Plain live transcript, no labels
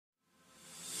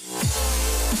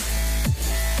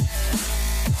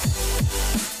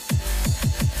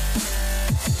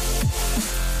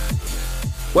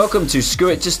Welcome to Screw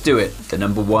It, Just Do It, the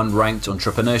 #1 ranked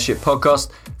entrepreneurship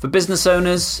podcast for business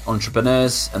owners,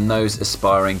 entrepreneurs, and those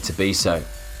aspiring to be so.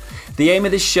 The aim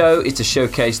of this show is to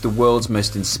showcase the world's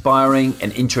most inspiring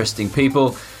and interesting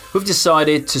people who've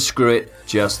decided to screw it,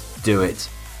 just do it.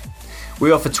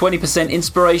 We offer 20%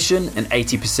 inspiration and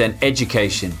 80%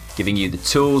 education, giving you the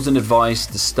tools and advice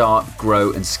to start,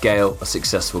 grow, and scale a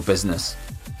successful business.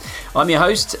 I'm your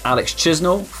host, Alex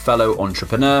Chisnell, fellow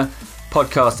entrepreneur,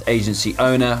 podcast agency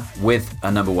owner with a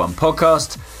 #1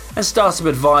 podcast, and startup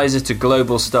advisor to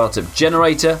global startup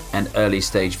generator and early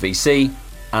stage VC,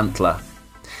 Antler.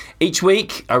 Each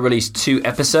week, I release 2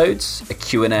 episodes, a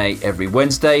Q&A every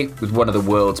Wednesday with one of the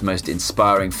world's most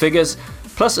inspiring figures,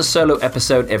 plus a solo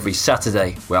episode every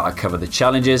Saturday where I cover the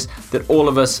challenges that all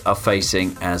of us are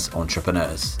facing as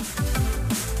entrepreneurs.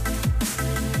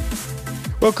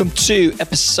 Welcome to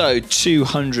episode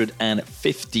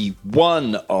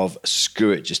 251 of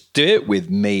Screw It, Just Do It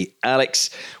with me, Alex.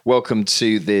 Welcome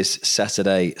to this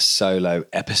Saturday solo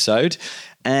episode.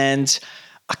 And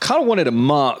I kind of wanted to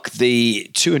mark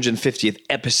the 250th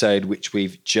episode, which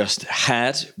we've just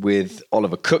had with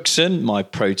Oliver Cookson, my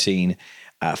protein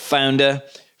founder,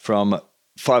 from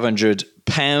 £500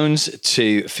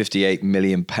 to £58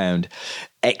 million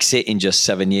exit in just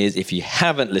 7 years. If you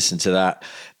haven't listened to that,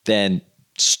 then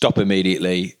stop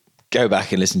immediately, go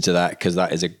back and listen to that, because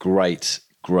that is a great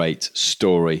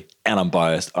story. And I'm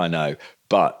biased, I know,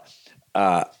 but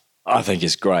I think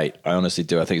it's great. I honestly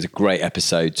do. I think it's a great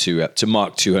episode to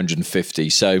mark 250.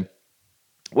 So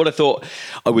what I thought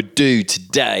I would do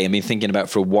today, I've been thinking about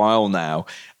for a while now,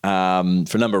 for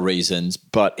a number of reasons,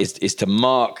 but is to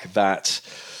mark that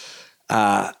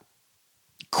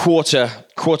quarter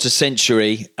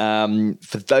century.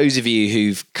 For those of you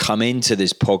who've come into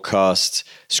this podcast,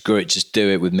 Screw It, Just Do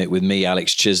It with me,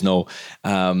 Alex Chisnell,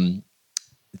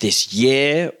 this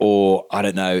year, or I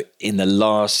don't know, in the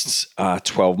last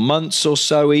 12 months or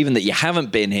so, even that you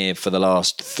haven't been here for the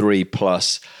last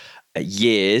 3+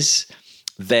 years,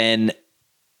 then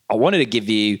I wanted to give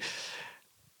you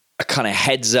a kind of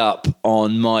heads up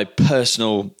on my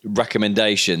personal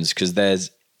recommendations, because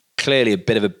there's clearly a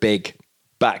bit of a big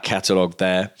back catalogue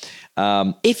there.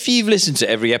 If you've listened to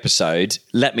every episode,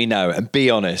 let me know, and be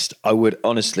honest. I would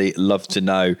honestly love to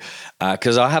know,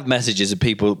 because I have messages of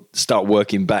people start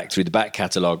working back through the back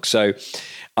catalogue. So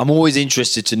I'm always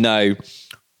interested to know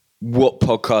what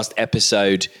podcast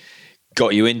episode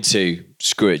got you into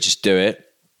Screw It, Just Do It.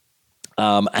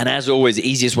 And as always, the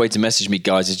easiest way to message me,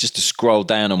 guys, is just to scroll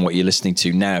down on what you're listening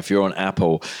to now. If you're on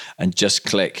Apple, and just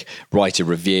click write a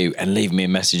review and leave me a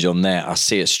message on there. I'll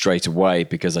see it straight away,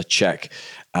 because I check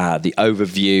the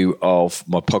overview of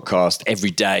my podcast every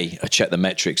day. I check the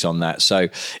metrics on that. So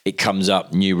it comes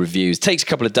up, new reviews. It takes a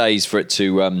couple of days for it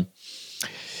to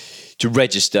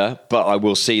register, but I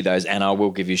will see those, and I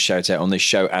will give you a shout out on this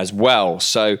show as well.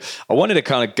 So I wanted to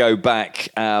kind of go back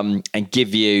and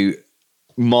give you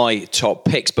my top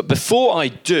picks. But before I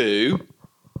do,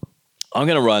 I'm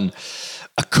going to run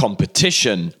a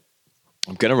competition.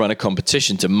 I'm going to run a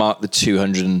competition to mark the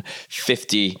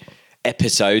 250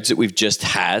 episodes that we've just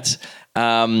had.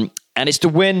 And it's to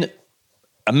win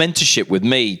a mentorship with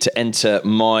me, to enter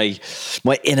my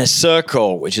inner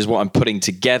circle, which is what I'm putting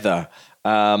together.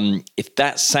 If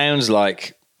that sounds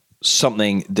like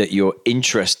something that you're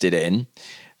interested in,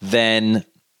 then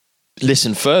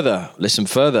listen further.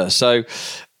 So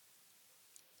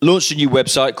launched a new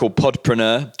website called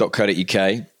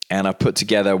podpreneur.co.uk, and I put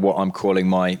together what I'm calling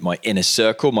my inner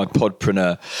circle, my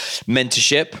podpreneur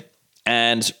mentorship.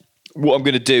 And what I'm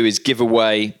going to do is give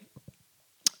away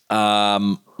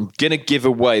the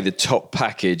top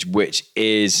package, which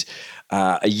is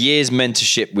a year's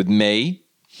mentorship with me,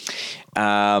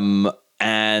 and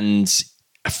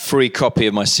a free copy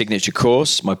of my signature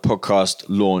course, my podcast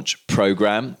launch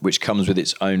program, which comes with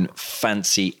its own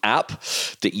fancy app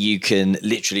that you can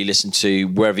literally listen to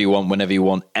wherever you want, whenever you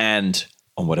want, and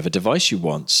on whatever device you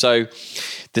want. So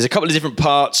there's a couple of different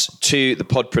parts to the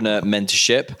Podpreneur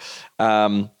mentorship.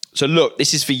 So look,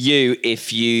 this is for you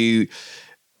if you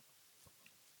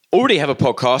already have a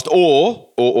podcast, or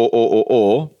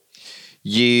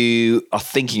you are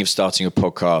thinking of starting a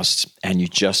podcast and you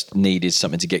just needed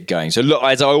something to get going. So look,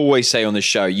 as I always say on the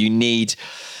show, you need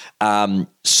some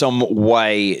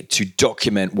way to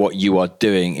document what you are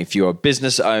doing. If you're a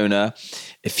business owner,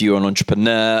 if you're an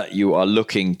entrepreneur, you are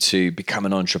looking to become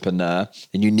an entrepreneur,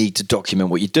 then you need to document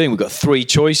what you're doing. We've got 3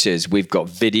 choices. We've got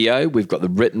video, we've got the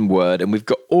written word, and we've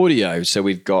got audio. So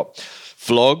we've got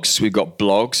vlogs, we've got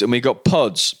blogs, and we've got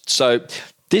pods. So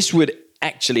this would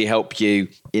actually help you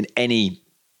in any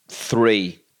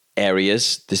 3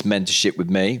 areas, this mentorship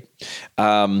with me.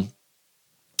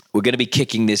 we're going to be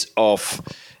kicking this off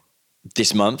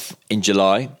this month in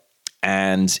July.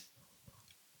 And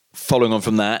following on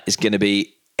from that is going to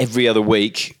be every other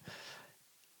week,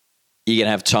 you're going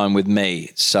to have time with me.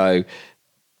 So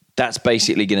that's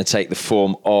basically going to take the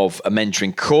form of a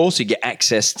mentoring course. You get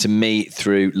access to me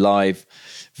through live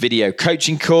video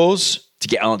coaching calls to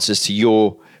get answers to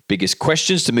your biggest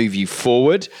questions to move you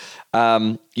forward.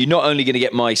 You're not only going to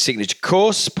get my signature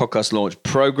course, Podcast Launch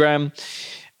Program,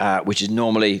 which is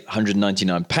normally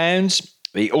 £199,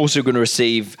 but you're also going to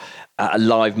receive a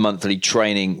live monthly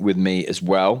training with me as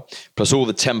well, plus all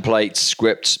the templates,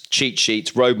 scripts, cheat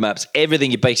sheets, roadmaps,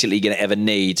 everything you're basically going to ever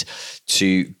need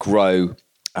to grow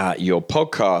your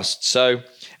podcast. So,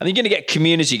 and you're going to get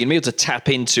community. You're going to be able to tap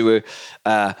into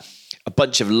a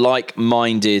bunch of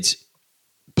like-minded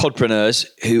podpreneurs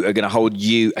who are going to hold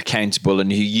you accountable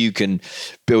and who you can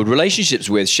build relationships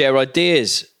with, share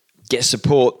ideas, get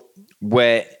support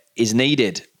where is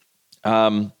needed.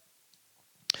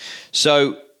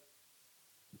 So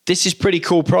this is pretty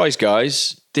cool prize,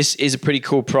 guys. This is a pretty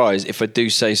cool prize, if I do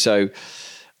say so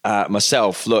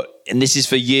myself. Look, and this is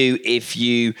for you if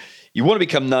you want to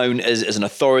become known as an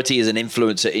authority, as an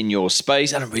influencer in your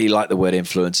space. I don't really like the word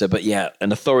influencer, but yeah,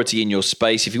 an authority in your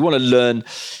space. If you want to learn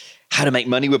how to make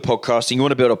money with podcasting, you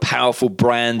want to build a powerful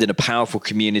brand and a powerful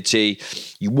community,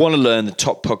 you want to learn the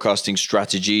top podcasting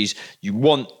strategies, you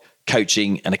want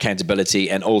coaching and accountability,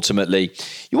 and ultimately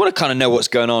you want to kind of know what's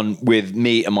going on with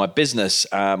me and my business,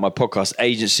 my podcast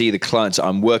agency, the clients that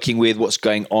I'm working with, what's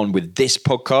going on with this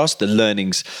podcast, the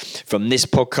learnings from this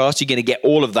podcast. You're going to get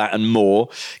all of that and more.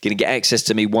 You're going to get access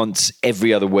to me once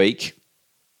every other week.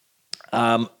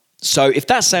 So if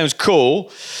that sounds cool,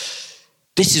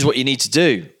 this is what you need to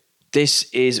do. This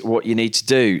is what you need to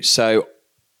do. So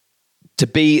to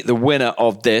be the winner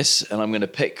of this, and I'm going to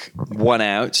pick one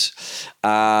out,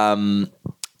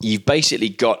 you've basically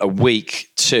got a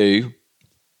week to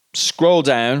scroll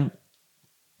down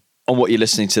on what you're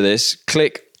listening to this,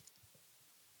 click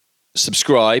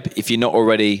subscribe if you're not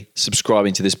already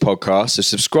subscribing to this podcast. So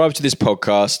subscribe to this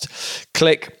podcast,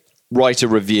 click write a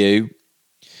review,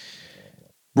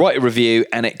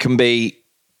 and it can be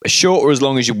as short or as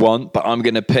long as you want, but I'm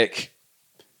going to pick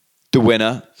the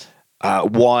winner,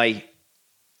 why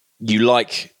you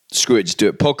like Screw It, Just Do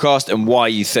It podcast, and why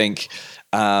you think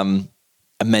a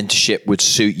mentorship would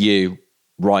suit you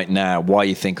right now, why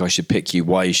you think I should pick you,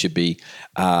 why you should be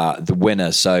the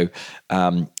winner. So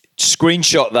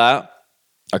screenshot that,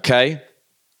 okay?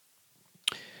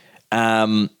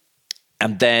 And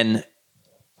then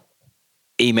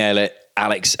email it,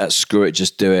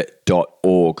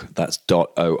 alex@screwitjustdoit.org. That's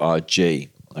 .org,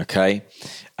 okay?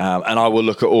 And I will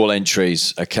look at all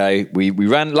entries, okay?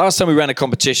 Last time we ran a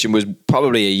competition was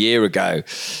probably a year ago.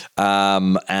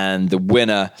 And the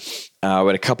winner, we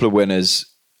had a couple of winners,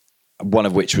 one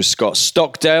of which was Scott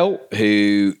Stockdale,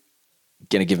 who,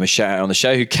 going to give him a shout out on the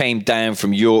show, who came down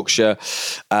from Yorkshire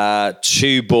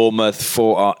to Bournemouth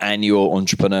for our annual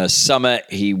Entrepreneur Summit.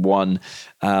 He won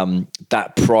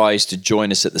that prize to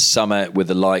join us at the summit with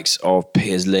the likes of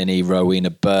Piers Linney, Rowena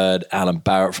Bird, Alan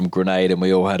Barrett from Grenade, and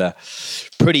we all had a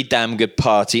pretty damn good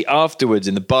party afterwards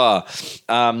in the bar.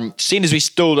 Seeing as we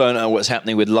still don't know what's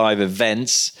happening with live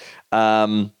events,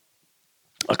 I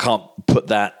can't put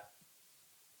that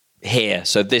here.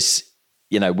 So this,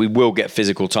 we will get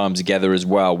physical time together as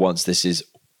well once this is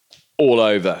all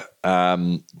over.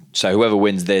 So whoever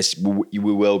wins this, we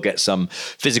will get some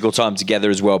physical time together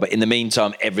as well. But in the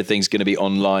meantime, everything's going to be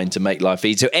online to make life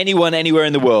easy. So anyone, anywhere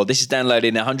in the world, this is downloaded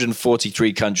in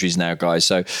 143 countries now, guys.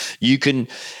 So you can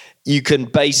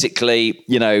basically,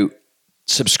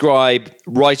 subscribe,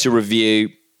 write a review,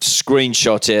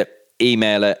 screenshot it,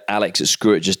 email it,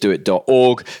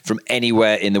 alex@screwitjustdoit.org from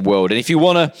anywhere in the world. And if you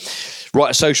want to write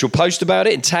a social post about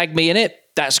it and tag me in it,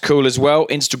 that's cool as well.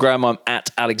 Instagram, I'm at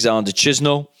Alexander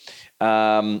Chisnell.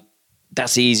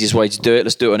 That's the easiest way to do it.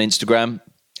 Let's do it on Instagram,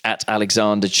 at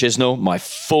Alexander Chisnell, my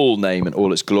full name in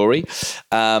all its glory.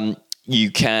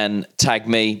 You can tag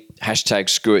me,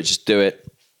 #ScrewItJustDoIt,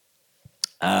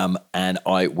 and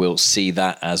I will see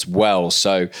that as well.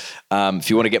 So if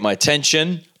you want to get my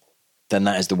attention, then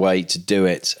that is the way to do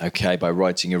it, okay, by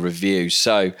writing a review.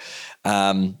 So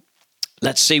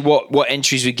let's see what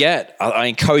entries we get. I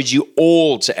encourage you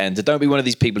all to enter. Don't be one of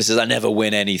these people who says, I never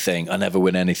win anything.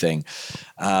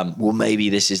 Well, maybe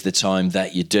this is the time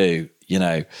that you do.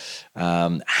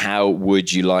 How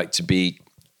would you like to be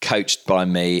coached by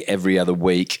me every other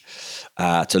week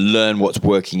to learn what's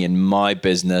working in my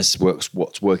business,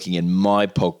 what's working in my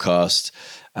podcast,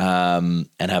 and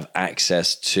have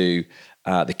access to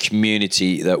the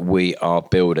community that we are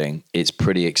building? It's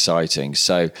pretty exciting.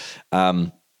 So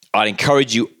I'd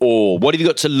encourage you all. What have you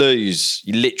got to lose?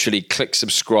 You literally click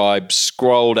subscribe,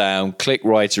 scroll down, click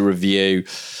write a review.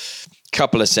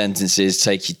 Couple of sentences,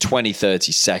 take you 20,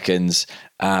 30 seconds,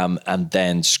 and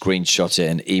then screenshot it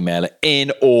and email it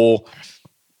in, or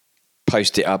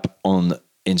post it up on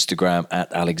Instagram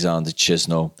at Alexander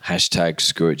Chisnall. #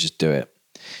 screw it, just do it.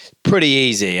 Pretty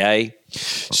easy, eh?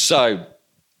 So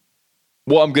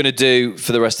what I'm going to do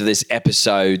for the rest of this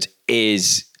episode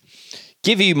is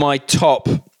give you my top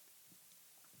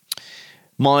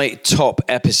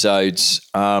episodes.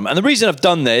 And the reason I've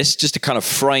done this, just to kind of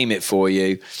frame it for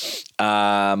you,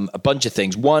 a bunch of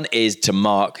things. One is to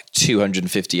mark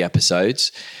 250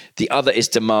 episodes. The other is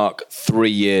to mark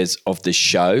 3 years of the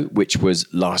show, which was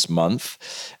last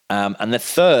month. And the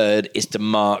third is to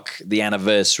mark the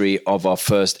anniversary of our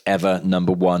first ever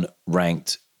number 1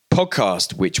 ranked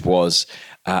podcast, which was,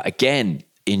 again,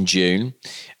 in June.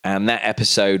 And that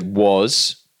episode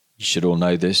was... You should all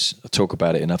know this. I talk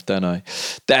about it enough, don't I?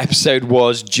 The episode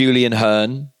was Julian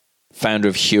Hearn, founder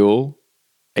of Huel,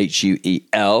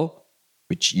 Huel,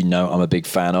 which you know I'm a big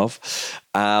fan of.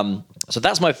 So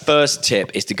that's my first tip,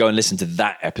 is to go and listen to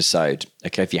that episode.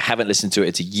 Okay, if you haven't listened to it,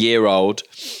 it's a year old.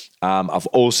 I've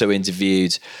also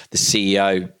interviewed the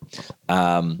CEO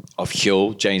of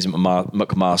Huel, James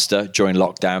McMaster, during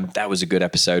lockdown. That was a good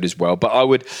episode as well. But I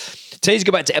would tell you to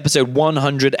go back to episode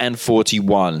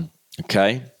 141,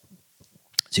 okay?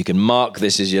 So you can mark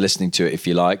this as you're listening to it if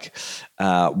you like.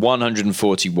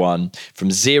 141,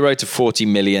 from 0 to 40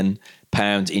 million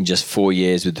pounds in just 4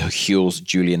 years with Huel's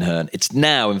Julian Hearn. It's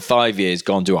now in 5 years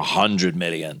gone to 100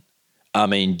 million. I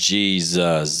mean,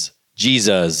 Jesus.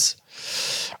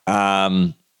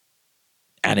 And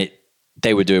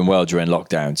they were doing well during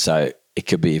lockdown, so it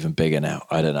could be even bigger now.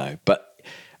 I don't know. But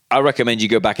I recommend you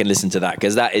go back and listen to that,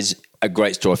 because that is a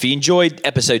great story. If you enjoyed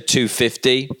episode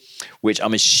 250, which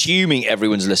I'm assuming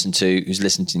everyone's listened to, who's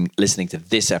listening to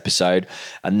this episode,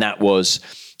 and that was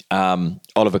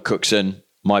Oliver Cookson,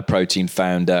 MyProtein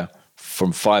founder,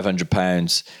 from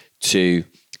 £500 to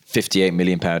 £58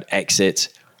 million exit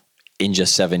in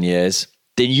just 7 years,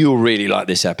 then you'll really like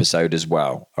this episode as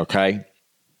well, okay?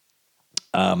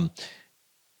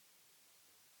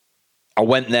 I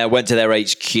went to their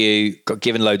HQ, got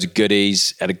given loads of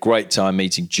goodies, had a great time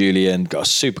meeting Julian, got a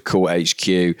super cool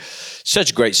HQ.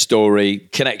 Such a great story.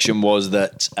 Connection was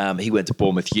that he went to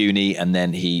Bournemouth Uni and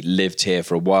then he lived here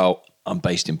for a while. I'm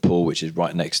based in Poole, which is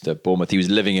right next to Bournemouth. He was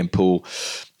living in Poole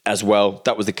as well.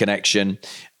 That was the connection.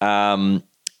 And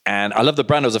I love the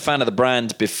brand. I was a fan of the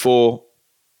brand before.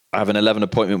 I have an 11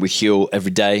 appointment with Huel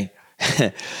every day.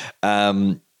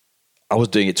 I was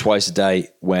doing it twice a day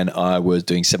when I was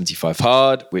doing 75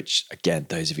 Hard, which, again,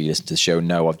 those of you who listen to the show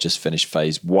know I've just finished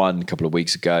phase 1 a couple of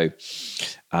weeks ago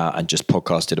and just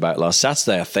podcasted about it last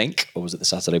Saturday, I think, or was it the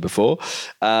Saturday before?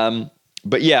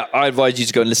 But yeah, I advise you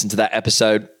to go and listen to that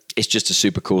episode. It's just a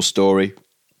super cool story.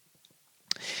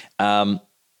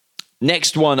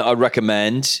 Next one I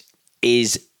recommend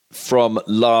is from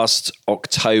last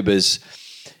October's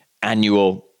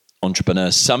annual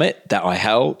Entrepreneur Summit that I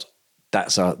held.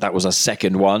 That was our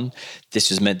second one.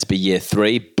 This was meant to be year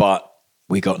 3, but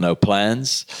we got no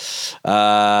plans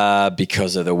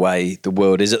because of the way the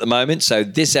world is at the moment. So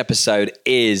this episode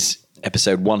is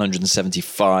episode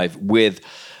 175 with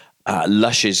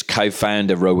Lush's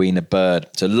co-founder, Rowena Bird.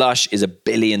 So Lush is $1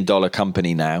 billion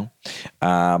company now.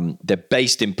 They're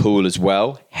based in Poole as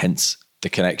well, hence the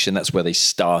connection. That's where they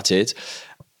started.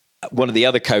 One of the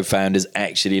other co-founders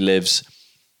actually lives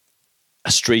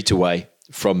a street away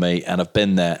from me, and I've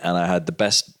been there, and I had the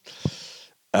best,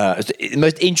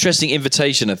 most interesting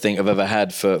invitation I think I've ever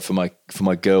had for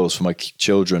my girls, for my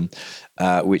children,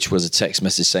 which was a text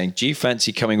message saying, "Do you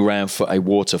fancy coming around for a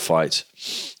water fight?"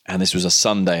 And this was a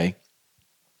Sunday,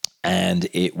 and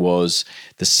it was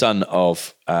the son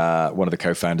of one of the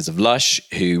co-founders of Lush,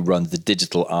 who runs the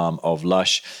digital arm of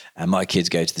Lush, and my kids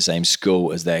go to the same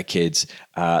school as their kids.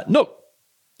 Not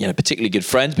particularly good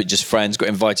friends, but just friends. Got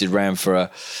invited around for a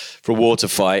water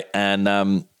fight, and I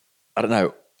don't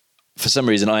know, for some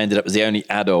reason I ended up as the only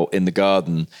adult in the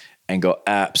garden and got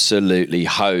absolutely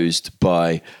hosed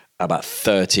by about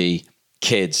 30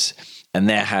 kids. And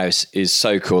their house is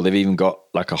so cool. They've even got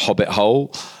like a hobbit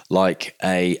hole, like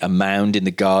a mound in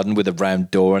the garden with a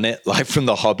round door in it, like from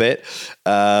The Hobbit,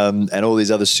 and all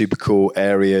these other super cool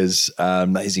areas,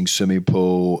 amazing swimming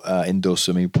pool, indoor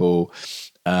swimming pool,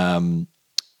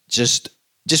 just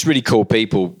really cool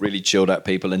people, really chilled out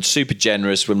people, and super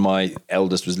generous. When my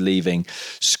eldest was leaving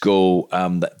school,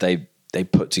 that they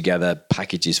put together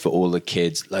packages for all the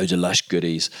kids, loads of Lush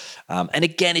goodies. And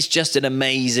again, it's just an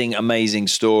amazing, amazing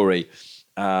story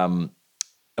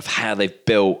of of how they've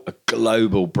built a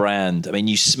global brand. I mean,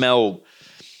 you smell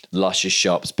Lush's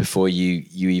shops before you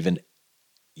even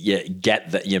get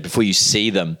that, before you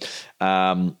see them.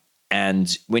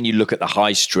 And when you look at the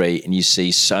high street and you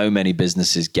see so many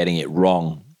businesses getting it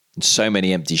wrong, and so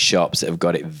many empty shops that have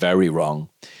got it very wrong,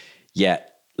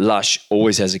 yet Lush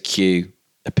always has a queue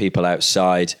of people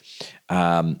outside.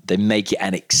 They make it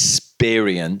an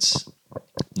experience,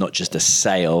 not just a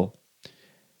sale,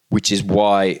 which is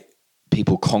why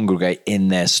people congregate in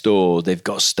their store. They've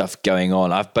got stuff going on.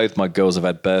 Both my girls have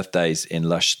had birthdays in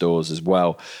Lush stores as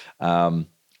well. I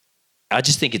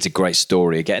just think it's a great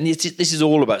story. Again, this is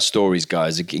all about stories,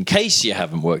 guys. In case you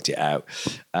haven't worked it out,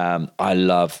 I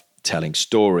love telling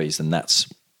stories, and that's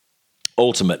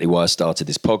ultimately why I started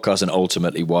this podcast, and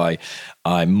ultimately why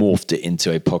I morphed it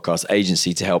into a podcast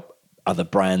agency to help other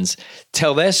brands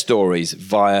tell their stories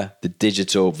via the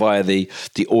digital, via the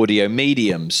audio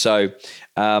medium. So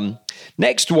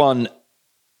next one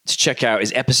to check out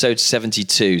is episode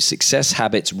 72, Success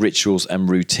Habits, Rituals and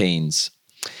Routines.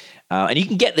 And you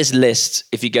can get this list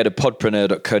if you go to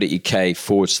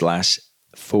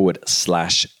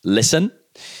podpreneur.co.uk/listen,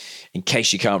 in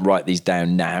case you can't write these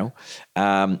down now.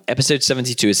 Episode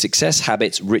 72 is Success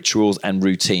Habits, Rituals and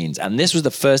Routines. And this was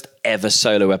the first ever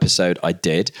solo episode I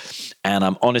did. And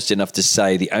I'm honest enough to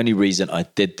say the only reason I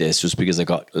did this was because I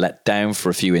got let down for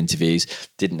a few interviews,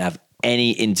 didn't have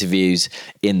any interviews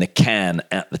in the can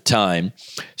at the time.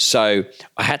 So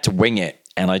I had to wing it.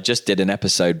 And I just did an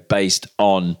episode based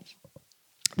on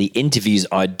the interviews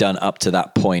I'd done up to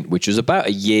that point, which was about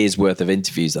a year's worth of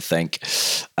interviews, I think.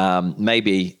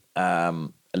 Maybe a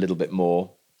little bit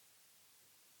more.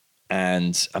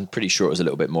 And I'm pretty sure it was a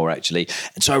little bit more, actually.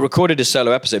 And so I recorded a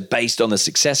solo episode based on the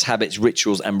success habits,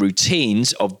 rituals, and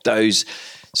routines of those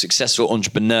successful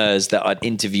entrepreneurs that I'd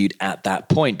interviewed at that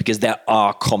point, because there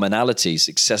are commonalities.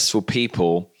 Successful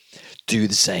people do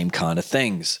the same kind of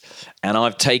things. And I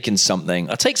take something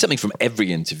from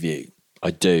every interview.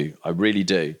 I do. I really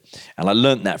do. And I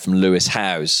learned that from Lewis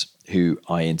Howes, who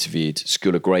I interviewed,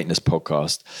 School of Greatness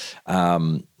podcast.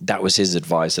 That was his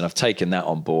advice, and I've taken that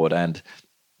on board. And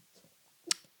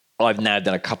I've now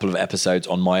done a couple of episodes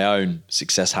on my own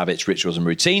success habits, rituals, and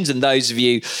routines. And those of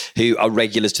you who are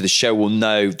regulars to the show will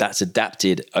know that's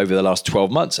adapted over the last 12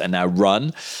 months. I now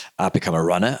become a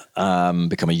runner,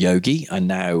 become a yogi. I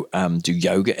now do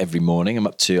yoga every morning. I'm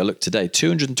up to, I look today,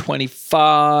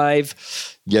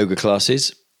 225 yoga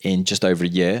classes in just over a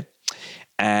year.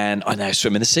 And I now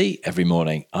swim in the sea every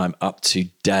morning. I'm up to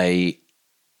day,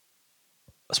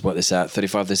 let's work this out,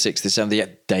 35, 36, 37, yeah,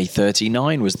 day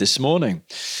 39 was this morning.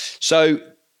 So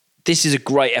this is a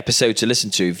great episode to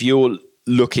listen to. If you're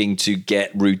looking to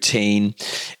get routine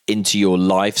into your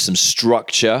life, some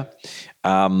structure,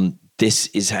 this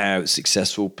is how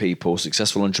successful people,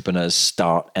 successful entrepreneurs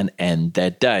start and end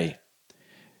their day.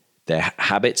 Their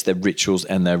habits, their rituals,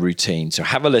 and their routine. So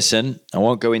have a listen. I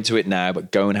won't go into it now,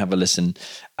 but go and have a listen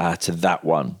to that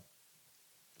one.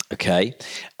 Okay.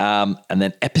 And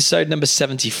then episode number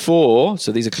 74,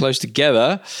 so these are close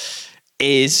together,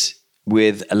 is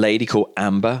with a lady called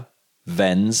Amber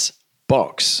Venz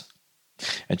Box.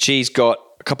 And she's got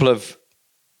a couple of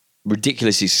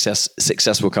ridiculously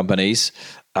successful companies.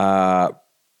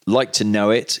 Like to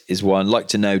Know It is one, Like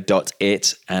to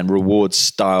Know.it, and Reward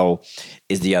Style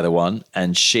is the other one.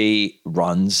 And she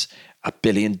runs $1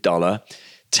 billion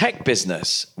tech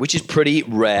business, which is pretty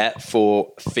rare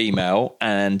for female.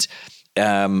 And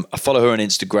I follow her on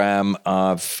Instagram.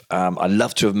 I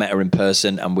love to have met her in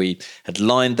person, and we had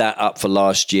lined that up for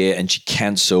last year, and she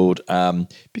cancelled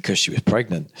because she was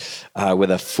pregnant with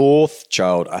her fourth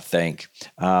child, I think.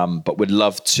 But would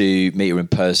love to meet her in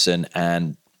person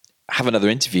and have another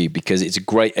interview, because it's a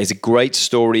great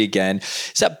story. Again,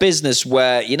 it's that business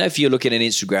where, if you're looking at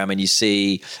Instagram and you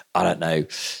see, I don't know,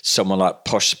 someone like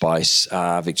Posh Spice,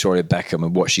 Victoria Beckham,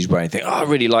 and what she's wearing, think, I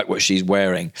really like what she's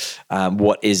wearing.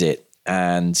 What is it?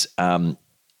 And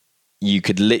you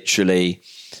could literally,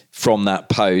 from that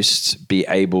post, be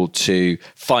able to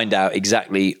find out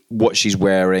exactly what she's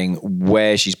wearing,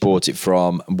 where she's bought it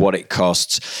from, what it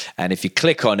costs. And if you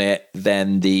click on it,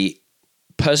 then the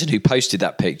person who posted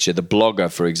that picture, the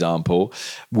blogger, for example,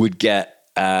 would get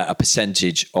a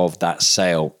percentage of that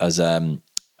sale as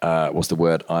what's the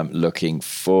word I'm looking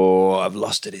for? I've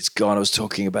lost it. It's gone. I was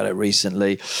talking about it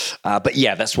recently. But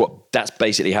yeah, that's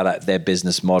basically how their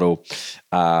business model,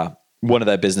 one of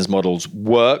their business models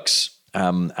works.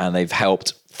 And they've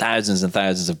helped thousands and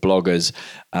thousands of bloggers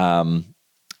earn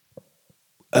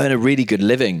a really good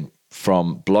living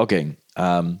from blogging.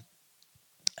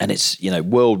 And it's,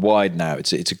 worldwide now.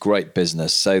 It's a great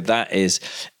business. So that is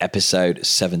episode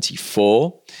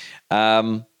 74.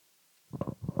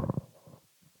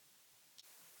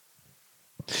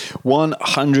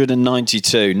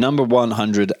 (192). Number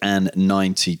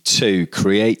 192.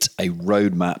 Create a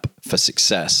roadmap for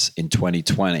success in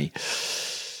 2020.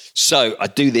 So I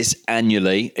do this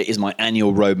annually. It is my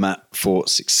annual roadmap for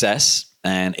success,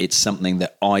 and it's something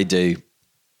that I do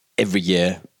every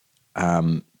year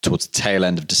towards the tail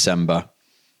end of December.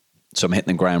 So I'm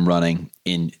hitting the ground running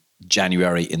in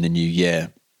January in the new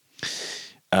year.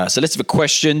 So let's have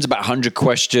questions, about 100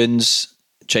 questions,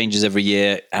 changes every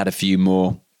year, add a few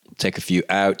more, take a few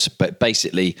out, but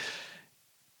basically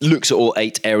looks at all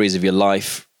 8 areas of your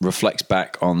life, reflects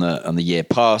back on the year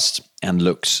past, and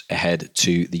looks ahead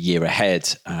to the year ahead.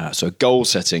 So a goal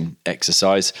setting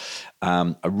exercise.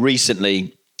 I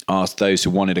recently asked those who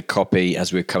wanted a copy,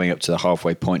 as we're coming up to the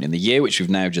halfway point in the year, which we've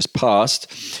now just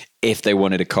passed, if they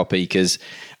wanted a copy, because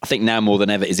I think now more than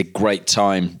ever is a great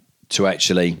time to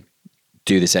actually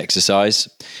do this exercise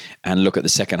and look at the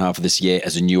second half of this year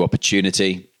as a new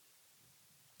opportunity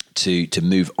to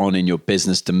move on in your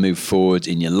business, to move forward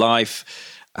in your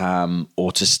life,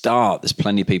 or to start. There's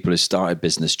plenty of people who started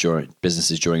businesses during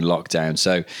lockdown.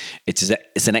 So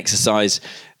it's an exercise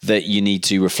that you need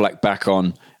to reflect back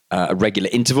on at regular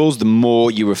intervals. The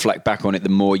more you reflect back on it, the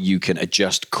more you can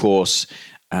adjust course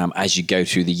as you go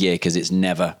through the year, because it's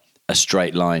never a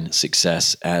straight line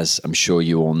success, as I'm sure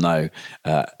you all know,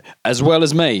 as well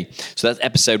as me. So that's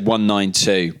episode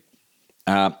 192.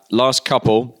 Last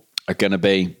couple are going to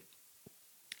be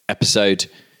episode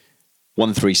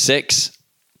 136.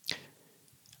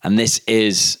 And this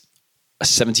is a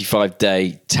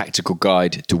 75-day tactical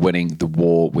guide to winning the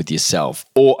war with yourself,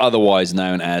 or otherwise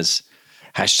known as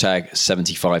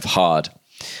 #75hard.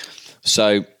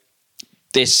 So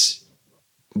this,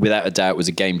 without a doubt, was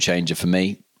a game changer for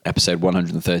me. Episode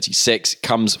 136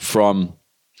 comes from,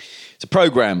 it's a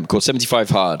program called 75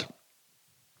 Hard.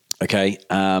 Okay.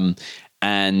 And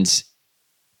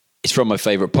it's from my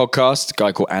favorite podcast, a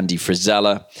guy called Andy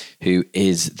Frisella, who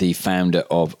is the founder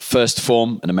of First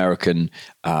Form, an American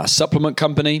supplement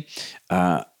company,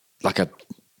 like a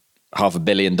 $500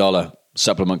 million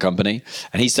supplement company.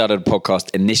 And he started a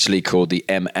podcast initially called the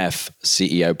MF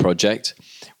CEO Project,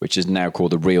 which is now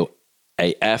called the Real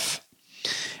AF.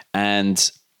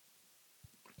 And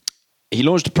he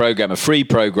launched a program, a free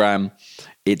program.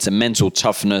 It's a mental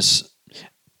toughness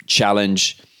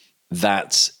challenge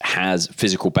that has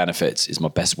physical benefits, is my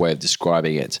best way of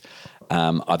describing it.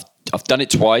 I've done it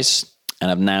twice,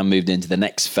 and I've now moved into the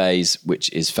next phase,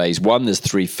 which is phase 1. There's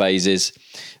 3 phases.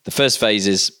 The first phase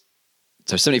is,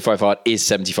 so 75 Hard is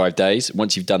 75 days.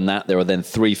 Once you've done that, there are then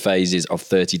 3 phases of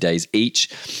 30 days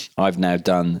each. I've now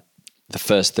done the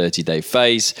first 30-day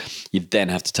phase. You then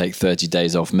have to take 30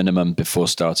 days off minimum before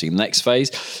starting the next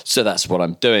phase. So that's what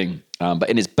I'm doing. But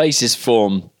in its basis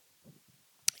form,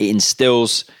 it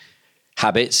instills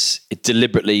habits. It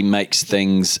deliberately makes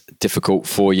things difficult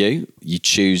for you. You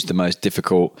choose the most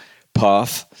difficult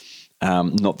path,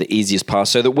 not the easiest path,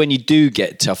 so that when you do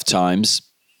get tough times,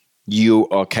 you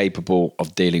are capable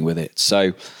of dealing with it.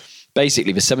 So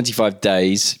basically, for 75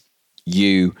 days,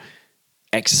 you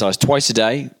exercise twice a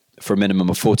day for a minimum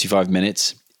of 45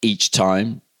 minutes each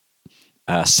time,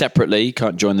 separately.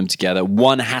 Can't join them together.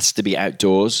 One has to be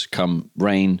outdoors, come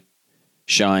rain,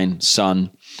 shine,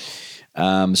 sun,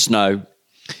 snow.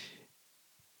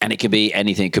 And it could be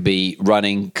anything. It could be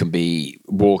running, could be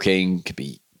walking, could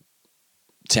be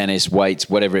tennis, weights,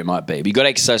 whatever it might be. But you've got to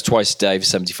exercise twice a day for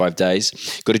 75 days.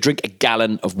 You've got to drink a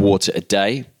gallon of water a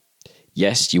day.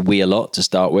 Yes, you wee a lot to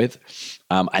start with.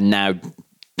 And now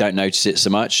don't notice it so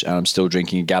much. And I'm still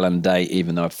drinking a gallon a day,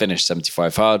 even though I've finished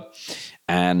 75 Hard.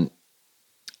 And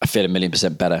I feel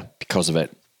 1,000,000% better because of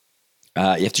it.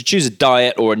 You have to choose a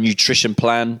diet or a nutrition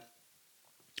plan.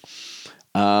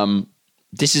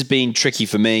 This has been tricky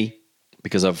for me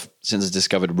because since I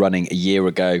discovered running a year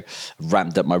ago,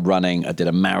 ramped up my running. I did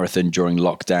a marathon during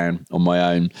lockdown on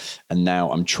my own. And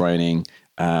now I'm training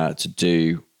to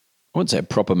do, I wouldn't say a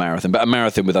proper marathon, but a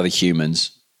marathon with other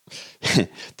humans that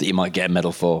you might get a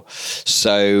medal for.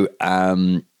 So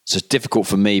it's difficult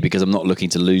for me because I'm not looking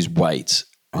to lose weight.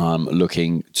 I'm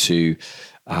looking to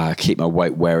keep my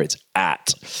weight where it's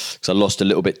at, because I lost a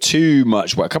little bit too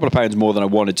much weight, a couple of pounds more than I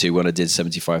wanted to when I did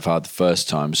 75 Hard the first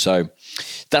time. So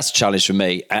that's a challenge for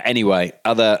me. Anyway,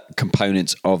 other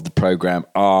components of the program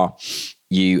are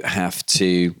you have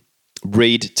to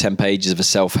read 10 pages of a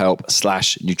self-help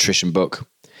 / nutrition book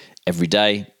every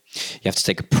day. You have to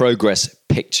take a progress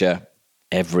picture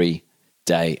every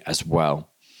day as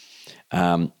well.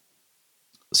 So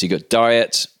you've got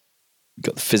diet, you've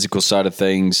got the physical side of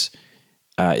things,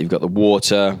 you've got the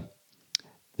water,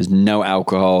 there's no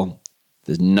alcohol,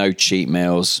 there's no cheat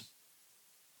meals,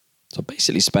 So I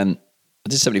basically I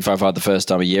did 75 hard the first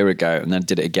time a year ago, and then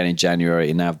did it again in January,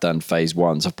 and now I've done phase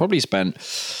 1. So I've probably spent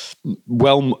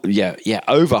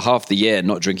over half the year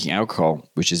not drinking alcohol,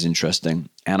 which is interesting.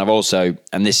 And I've also,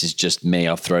 and this is just me,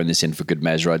 I've thrown this in for good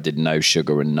measure. I did no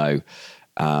sugar and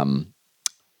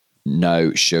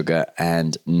no sugar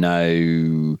and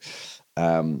no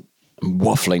I'm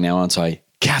waffling now, aren't I?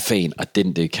 Caffeine. I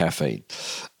didn't do caffeine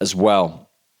as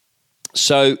well.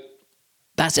 So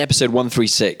that's episode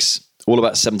 136, all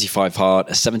about 75 hard,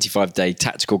 a 75-day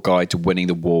tactical guide to winning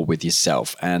the war with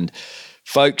yourself. And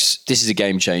folks, this is a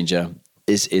game changer.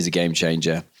 This is a game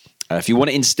changer. If you want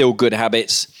to instill good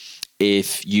habits,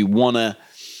 if you want to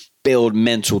build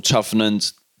mental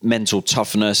toughness,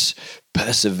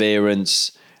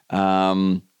 perseverance,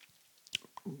 then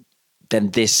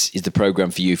this is the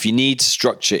program for you. If you need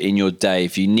structure in your day,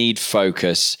 if you need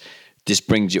focus, this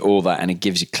brings you all that and it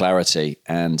gives you clarity.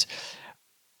 And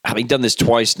having done this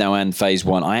twice now and phase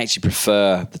 1, I actually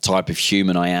prefer the type of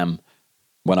human I am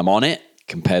when I'm on it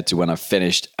compared to when I've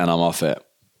finished and I'm off it,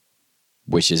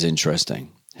 which is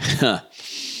interesting.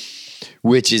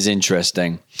 Which is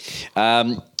interesting.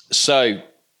 So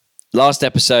last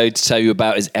episode to tell you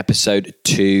about is episode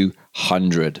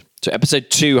 200. So episode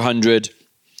 200,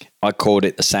 I called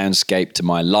it the soundscape to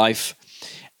my life.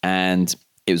 And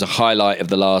it was a highlight of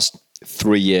the last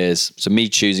 3 years. So me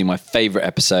choosing my favorite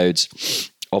episodes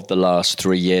of the last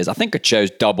 3 years. I think I chose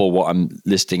double what I'm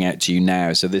listing out to you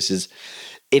now. So this is,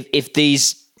 if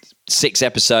these 6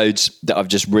 episodes that I've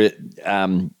just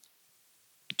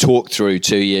talked through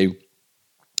to you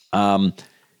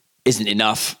isn't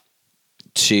enough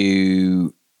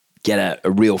to get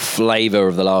a real flavor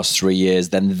of the last 3 years,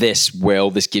 then this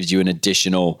gives you an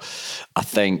additional, I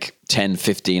think, 10,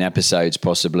 15 episodes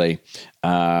possibly.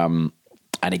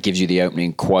 And it gives you the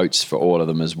opening quotes for all of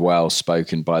them as well,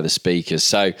 spoken by the speakers.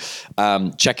 So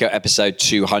check out episode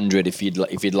 200 if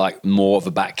you'd like more of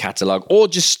a back catalogue, or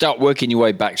just start working your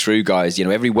way back through, guys. You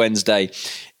know, every Wednesday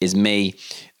is me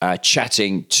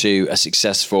chatting to a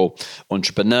successful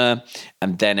entrepreneur,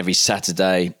 and then every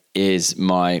Saturday is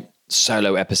my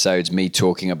solo episodes, me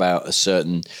talking about a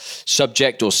certain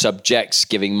subject or subjects,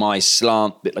 giving my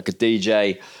slant, a bit like a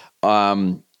DJ,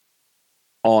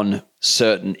 on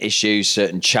certain issues,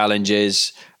 certain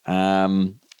challenges.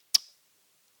 And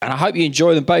I hope you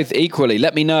enjoy them both equally.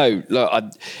 Let me know. Look,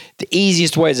 the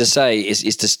easiest way, as I say,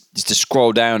 is to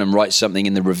scroll down and write something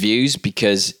in the reviews,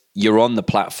 because you're on the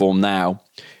platform now,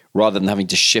 rather than having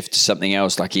to shift to something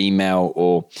else like email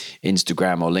or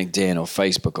Instagram or LinkedIn or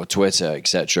Facebook or Twitter,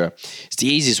 etc. It's the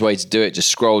easiest way to do it. Just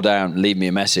scroll down and leave me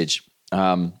a message.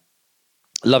 Love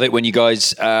it when you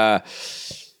guys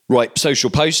write social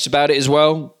posts about it as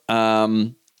well.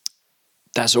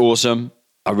 That's awesome.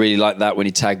 I really like that when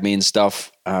you tag me and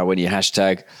stuff, when you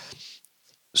hashtag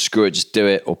Screw It, Just Do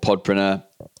It, or Podpreneur.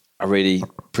 I really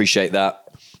appreciate that.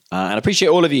 And I appreciate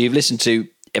all of you who've listened to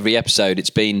every episode. It's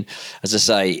been, as I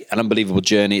say, an unbelievable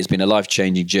journey. It's been a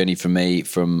life-changing journey for me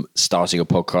from starting a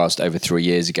podcast over 3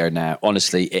 years ago now.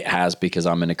 Honestly, it has, because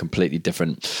I'm in a completely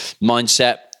different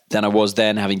mindset than I was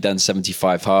then, having done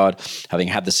 75 hard, having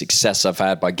had the success I've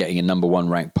had by getting a number 1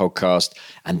 ranked podcast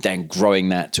and then growing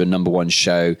that to a number 1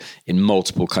 show in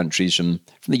multiple countries, from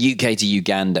the UK to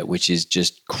Uganda, which is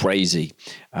just crazy.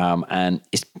 And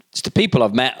it's the people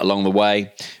I've met along the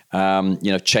way.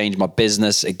 Changed my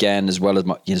business again, as well as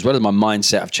my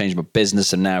mindset. I've changed my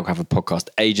business, and now I have a podcast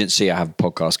agency. I have a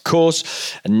podcast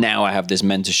course, and now I have this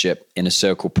mentorship in a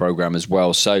circle program as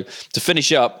well. So to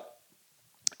finish up,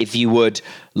 if you would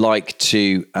like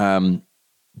to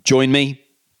join me,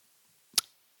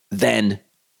 then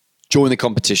join the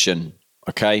competition.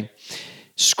 Okay,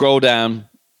 scroll down,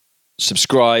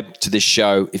 subscribe to this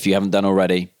show if you haven't done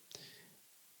already.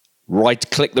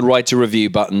 Click the write a review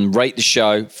button, rate the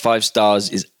show. 5 stars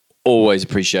is always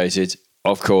appreciated,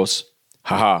 of course.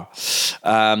 Write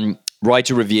a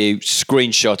review,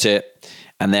 screenshot it,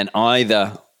 and then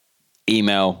either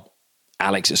email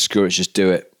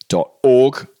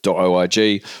alex@screwitjustdoit.org,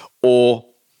 or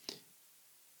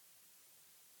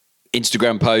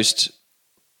Instagram post,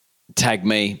 tag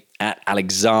me at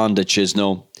Alexander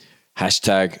Chisnell,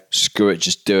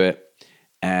 #ScrewItJustDoIt,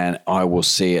 and I will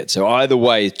see it. So either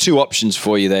way, 2 options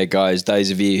for you there, guys.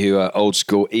 Those of you who are old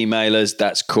school emailers,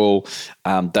 that's cool.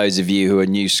 Those of you who are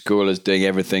new schoolers doing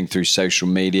everything through social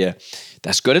media,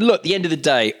 that's good. And look, at the end of the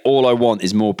day, all I want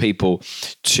is more people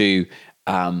to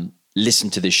listen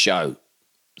to this show,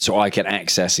 so I can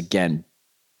access, again,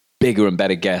 bigger and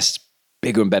better guests,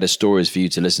 bigger and better stories for you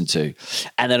to listen to.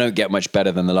 And they don't get much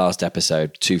better than the last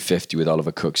episode, 250 with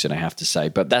Oliver Cookson, I have to say.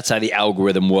 But that's how the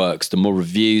algorithm works. The more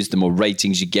reviews, the more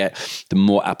ratings you get, the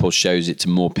more Apple shows it to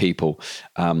more people.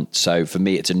 So for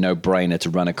me, it's a no-brainer to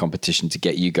run a competition to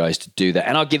get you guys to do that.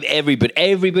 And I'll give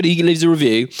everybody who leaves a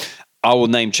review, I will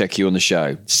name check you on the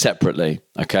show separately,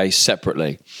 okay?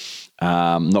 Separately.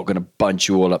 I'm not going to bunch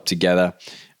you all up together.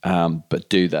 But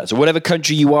do that. So whatever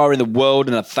country you are in the world,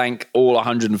 and I thank all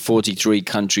 143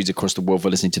 countries across the world for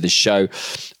listening to this show,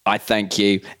 I thank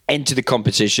you. Enter the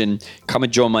competition. Come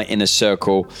and join my Inner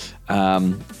Circle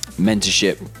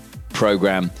mentorship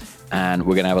program, and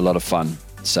we're going to have a lot of fun.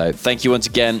 So thank you once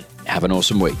again. Have an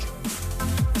awesome week.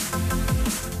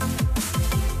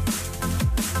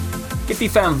 If you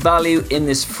found value in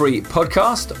this free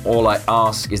podcast, all I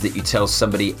ask is that you tell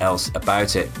somebody else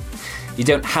about it. You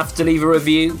don't have to leave a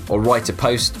review or write a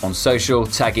post on social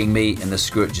tagging me in the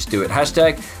Screw It Just Do It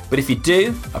hashtag, but if you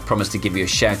do, I promise to give you a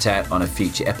shout out on a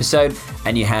future episode,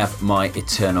 and you have my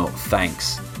eternal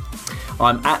thanks.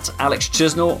 I'm at Alex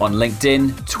Chisnell on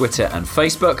LinkedIn, Twitter and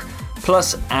Facebook,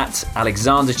 plus at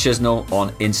Alexander Chisnell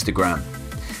on Instagram.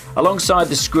 Alongside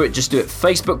the Screw It Just Do It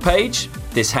Facebook page,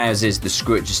 this houses the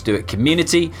Screw It Just Do It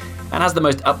community and has the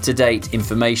most up-to-date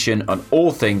information on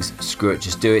all things Screw It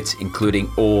Just Do It,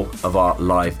 including all of our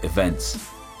live events.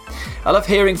 I love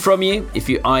hearing from you. If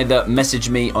you either message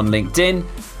me on LinkedIn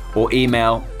or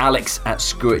email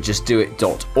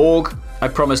alex@screwitjustdoit.org, I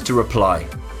promise to reply.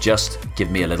 Just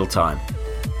give me a little time.